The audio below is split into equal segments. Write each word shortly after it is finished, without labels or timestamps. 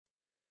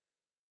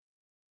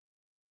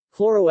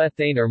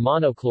Chloroethane or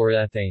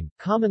monochloroethane,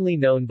 commonly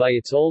known by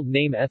its old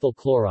name ethyl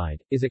chloride,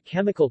 is a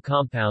chemical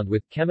compound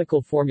with chemical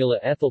formula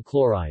ethyl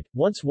chloride,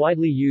 once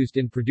widely used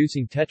in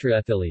producing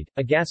tetraethylene,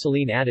 a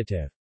gasoline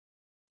additive.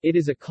 It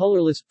is a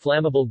colorless,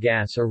 flammable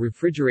gas or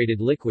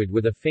refrigerated liquid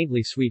with a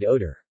faintly sweet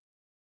odor.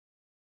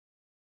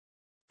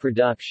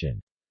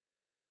 Production.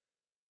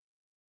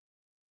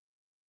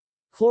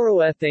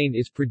 Chloroethane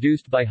is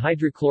produced by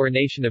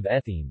hydrochlorination of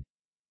ethene,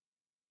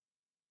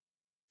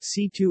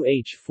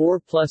 C2H4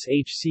 plus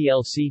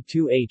HCl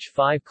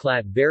C2H5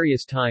 clat.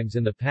 Various times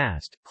in the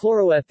past,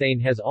 chloroethane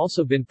has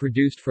also been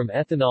produced from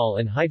ethanol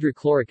and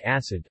hydrochloric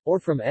acid, or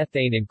from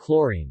ethane and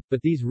chlorine,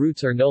 but these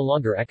routes are no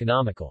longer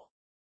economical.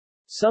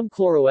 Some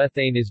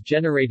chloroethane is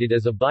generated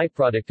as a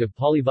byproduct of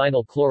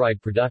polyvinyl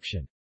chloride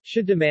production.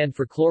 Should demand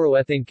for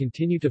chloroethane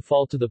continue to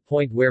fall to the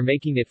point where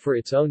making it for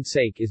its own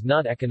sake is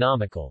not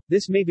economical,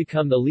 this may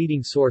become the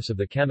leading source of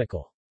the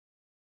chemical.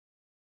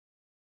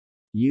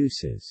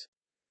 Uses.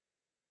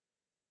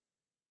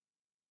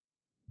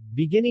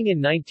 Beginning in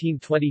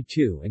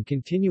 1922 and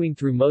continuing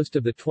through most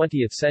of the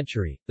 20th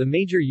century, the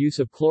major use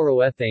of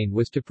chloroethane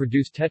was to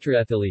produce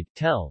tetraethylene,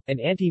 TEL, an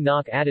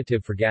anti-knock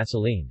additive for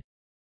gasoline.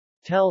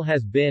 TEL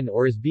has been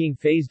or is being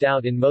phased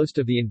out in most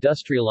of the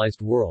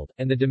industrialized world,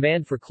 and the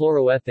demand for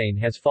chloroethane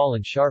has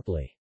fallen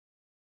sharply.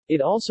 It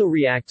also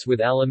reacts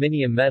with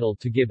aluminium metal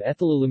to give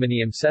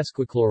ethylaluminium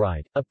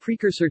sesquichloride, a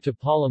precursor to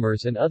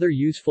polymers and other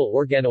useful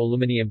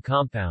organoaluminium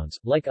compounds.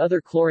 Like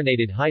other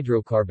chlorinated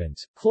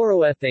hydrocarbons,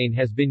 chloroethane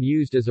has been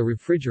used as a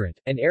refrigerant,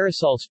 an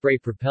aerosol spray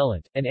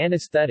propellant, an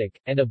anesthetic,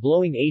 and a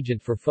blowing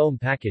agent for foam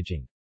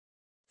packaging.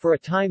 For a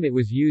time it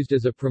was used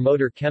as a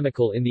promoter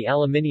chemical in the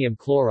aluminium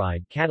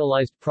chloride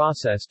catalyzed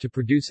process to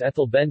produce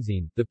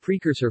ethylbenzene, the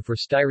precursor for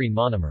styrene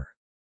monomer.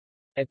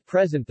 At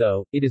present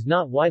though, it is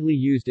not widely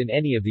used in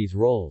any of these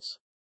roles.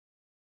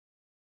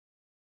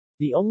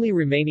 The only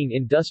remaining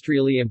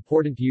industrially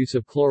important use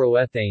of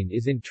chloroethane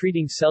is in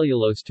treating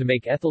cellulose to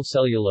make ethyl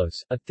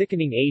cellulose, a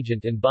thickening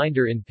agent and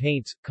binder in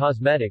paints,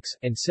 cosmetics,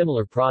 and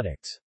similar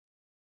products.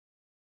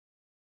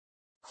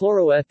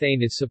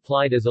 Chloroethane is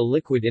supplied as a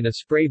liquid in a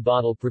spray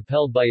bottle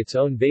propelled by its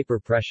own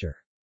vapor pressure.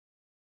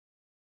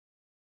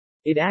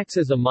 It acts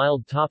as a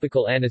mild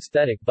topical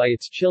anesthetic by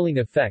its chilling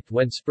effect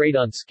when sprayed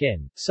on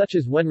skin, such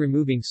as when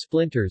removing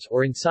splinters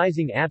or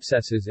incising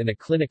abscesses in a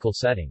clinical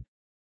setting.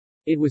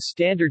 It was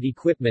standard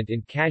equipment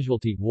in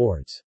casualty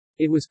wards.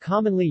 It was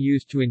commonly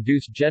used to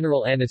induce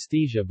general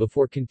anesthesia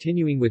before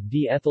continuing with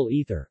D-ethyl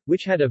ether,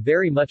 which had a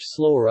very much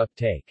slower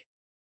uptake.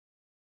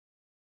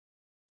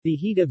 The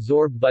heat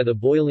absorbed by the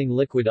boiling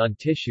liquid on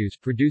tissues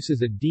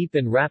produces a deep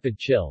and rapid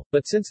chill,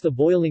 but since the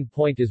boiling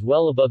point is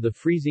well above the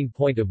freezing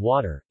point of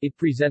water, it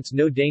presents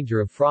no danger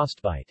of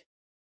frostbite.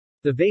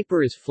 The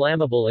vapor is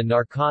flammable and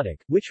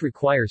narcotic, which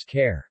requires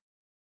care.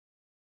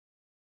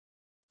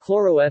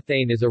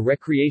 Chloroethane is a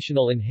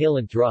recreational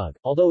inhalant drug,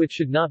 although it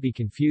should not be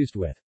confused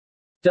with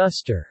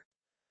duster,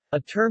 a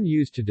term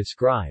used to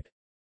describe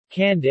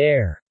canned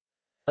air.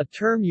 A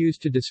term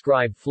used to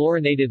describe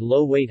fluorinated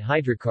low-weight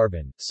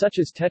hydrocarbon, such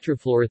as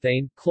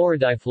tetrafluoroethane,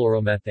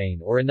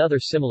 chlorodifluoromethane or another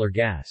similar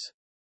gas.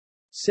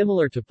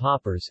 Similar to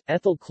poppers,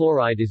 ethyl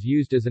chloride is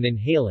used as an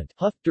inhalant,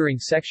 huffed during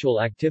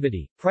sexual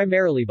activity,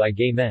 primarily by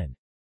gay men.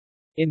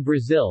 In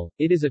Brazil,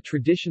 it is a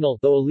traditional,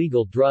 though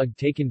illegal, drug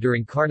taken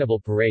during carnival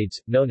parades,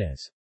 known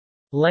as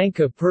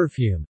Lanca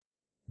perfume.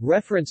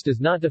 Reference does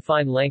not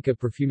define Lanca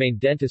perfumane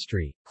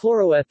dentistry.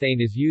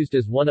 Chloroethane is used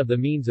as one of the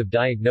means of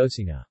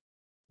diagnosing a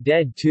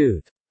dead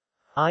tooth,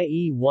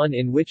 i.e. one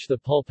in which the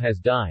pulp has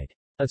died.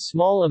 A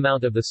small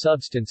amount of the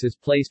substance is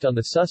placed on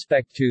the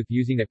suspect tooth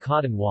using a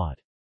cotton wad.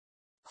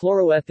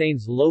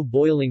 Chloroethane's low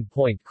boiling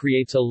point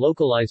creates a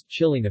localized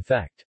chilling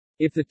effect.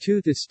 If the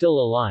tooth is still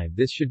alive,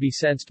 this should be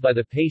sensed by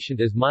the patient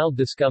as mild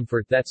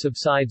discomfort that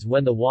subsides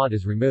when the wad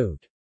is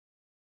removed.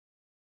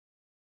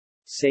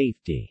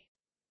 Safety.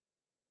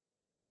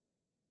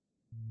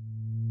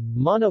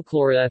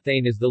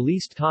 Monochloroethane is the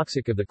least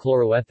toxic of the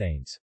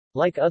chloroethanes.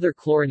 Like other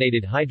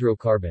chlorinated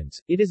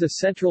hydrocarbons, it is a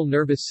central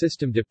nervous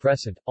system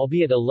depressant,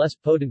 albeit a less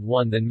potent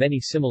one than many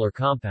similar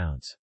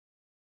compounds.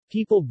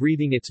 People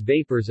breathing its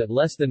vapors at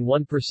less than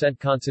 1%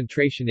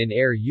 concentration in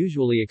air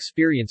usually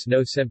experience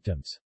no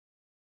symptoms.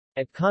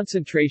 At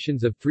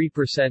concentrations of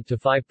 3% to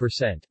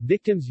 5%,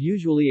 victims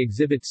usually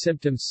exhibit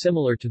symptoms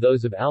similar to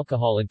those of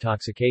alcohol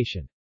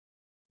intoxication.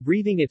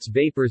 Breathing its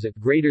vapors at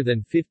greater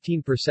than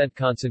 15%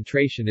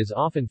 concentration is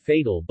often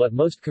fatal, but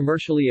most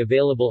commercially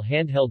available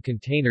handheld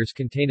containers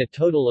contain a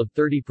total of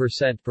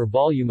 30% per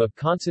volume of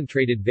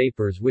concentrated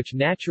vapors which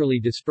naturally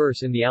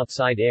disperse in the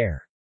outside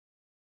air.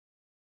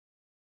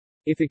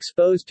 If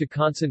exposed to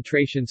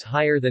concentrations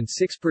higher than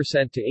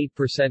 6% to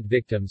 8%,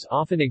 victims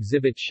often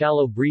exhibit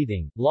shallow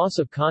breathing, loss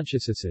of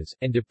consciousness,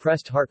 and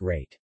depressed heart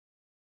rate.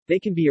 They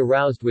can be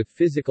aroused with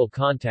physical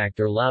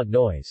contact or loud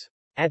noise.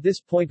 At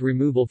this point,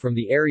 removal from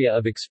the area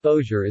of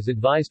exposure is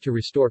advised to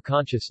restore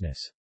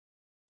consciousness.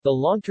 The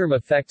long-term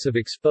effects of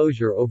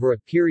exposure over a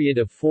period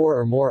of 4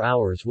 or more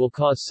hours will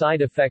cause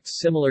side effects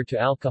similar to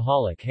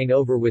alcoholic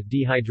hangover with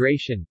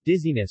dehydration,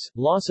 dizziness,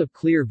 loss of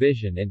clear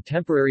vision and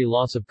temporary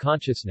loss of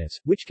consciousness,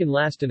 which can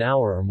last an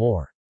hour or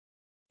more.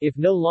 If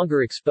no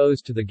longer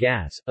exposed to the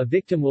gas, a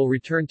victim will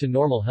return to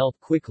normal health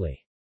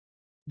quickly.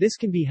 This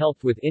can be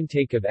helped with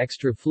intake of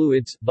extra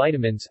fluids,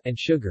 vitamins, and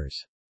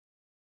sugars.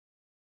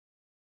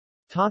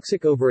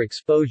 Toxic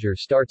overexposure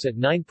starts at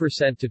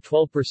 9% to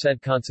 12%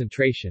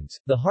 concentrations,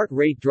 the heart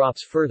rate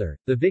drops further,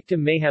 the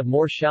victim may have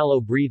more shallow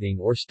breathing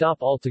or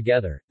stop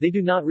altogether, they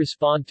do not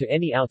respond to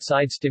any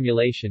outside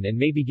stimulation and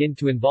may begin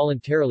to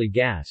involuntarily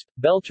gasp,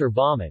 belch or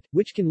vomit,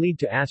 which can lead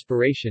to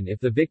aspiration if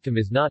the victim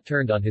is not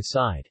turned on his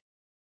side.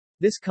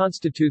 This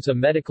constitutes a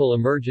medical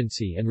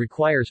emergency and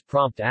requires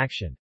prompt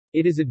action.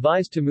 It is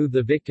advised to move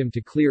the victim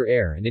to clear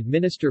air and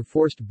administer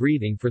forced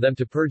breathing for them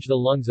to purge the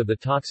lungs of the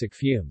toxic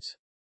fumes.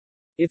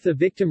 If the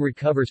victim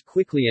recovers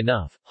quickly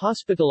enough,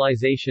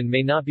 hospitalization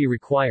may not be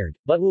required,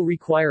 but will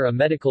require a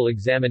medical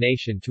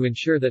examination to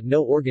ensure that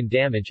no organ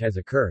damage has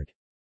occurred.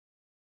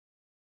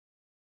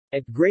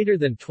 At greater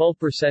than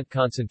 12%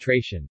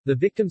 concentration, the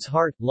victim's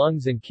heart,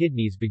 lungs and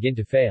kidneys begin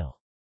to fail.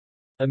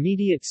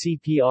 Immediate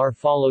CPR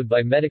followed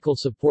by medical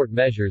support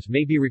measures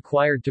may be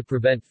required to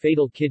prevent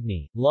fatal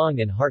kidney,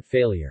 lung and heart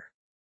failure.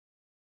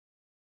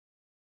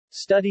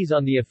 Studies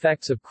on the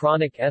effects of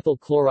chronic ethyl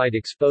chloride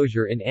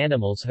exposure in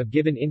animals have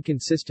given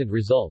inconsistent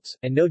results,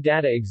 and no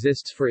data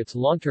exists for its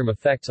long-term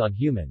effects on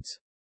humans.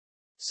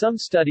 Some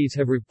studies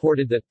have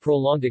reported that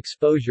prolonged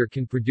exposure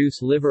can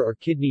produce liver or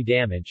kidney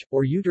damage,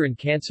 or uterine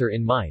cancer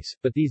in mice,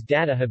 but these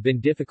data have been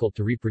difficult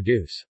to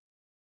reproduce.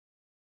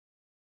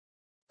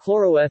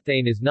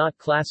 Chloroethane is not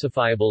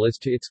classifiable as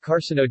to its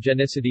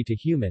carcinogenicity to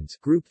humans.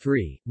 Group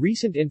 3.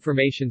 Recent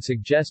information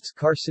suggests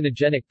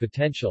carcinogenic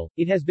potential.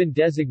 It has been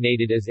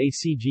designated as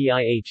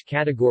ACGIH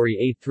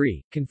Category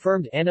A3,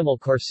 confirmed animal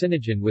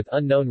carcinogen with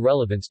unknown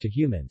relevance to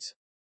humans.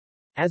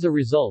 As a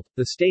result,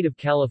 the state of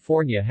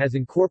California has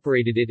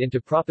incorporated it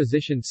into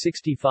Proposition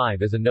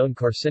 65 as a known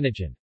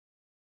carcinogen.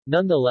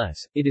 Nonetheless,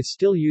 it is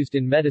still used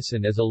in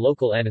medicine as a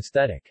local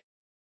anesthetic.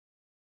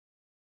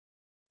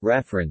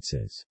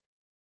 References.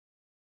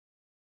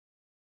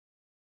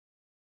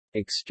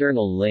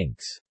 External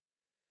links.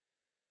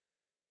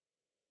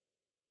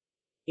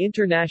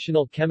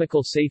 International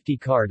Chemical Safety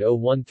Card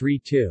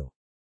 0132.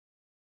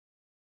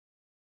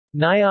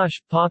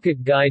 NIOSH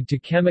Pocket Guide to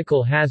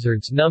Chemical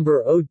Hazards No.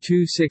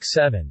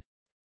 0267.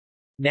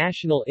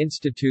 National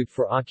Institute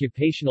for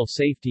Occupational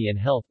Safety and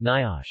Health,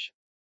 NIOSH.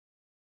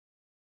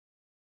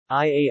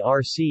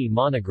 IARC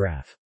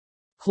Monograph.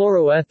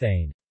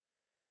 Chloroethane.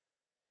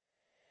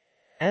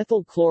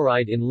 Ethyl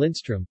chloride in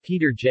Lindstrom,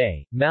 Peter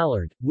J.,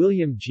 Mallard,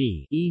 William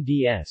G.,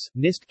 eds.,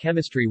 NIST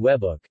Chemistry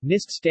Webbook,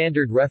 NIST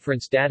Standard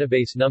Reference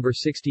Database No.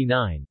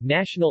 69,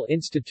 National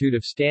Institute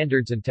of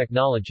Standards and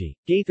Technology,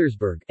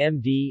 Gaithersburg,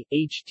 MD,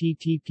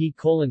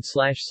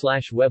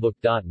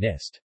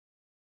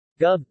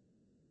 http://webbook.nist.gov.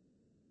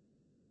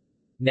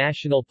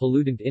 National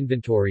Pollutant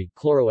Inventory,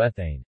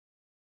 Chloroethane.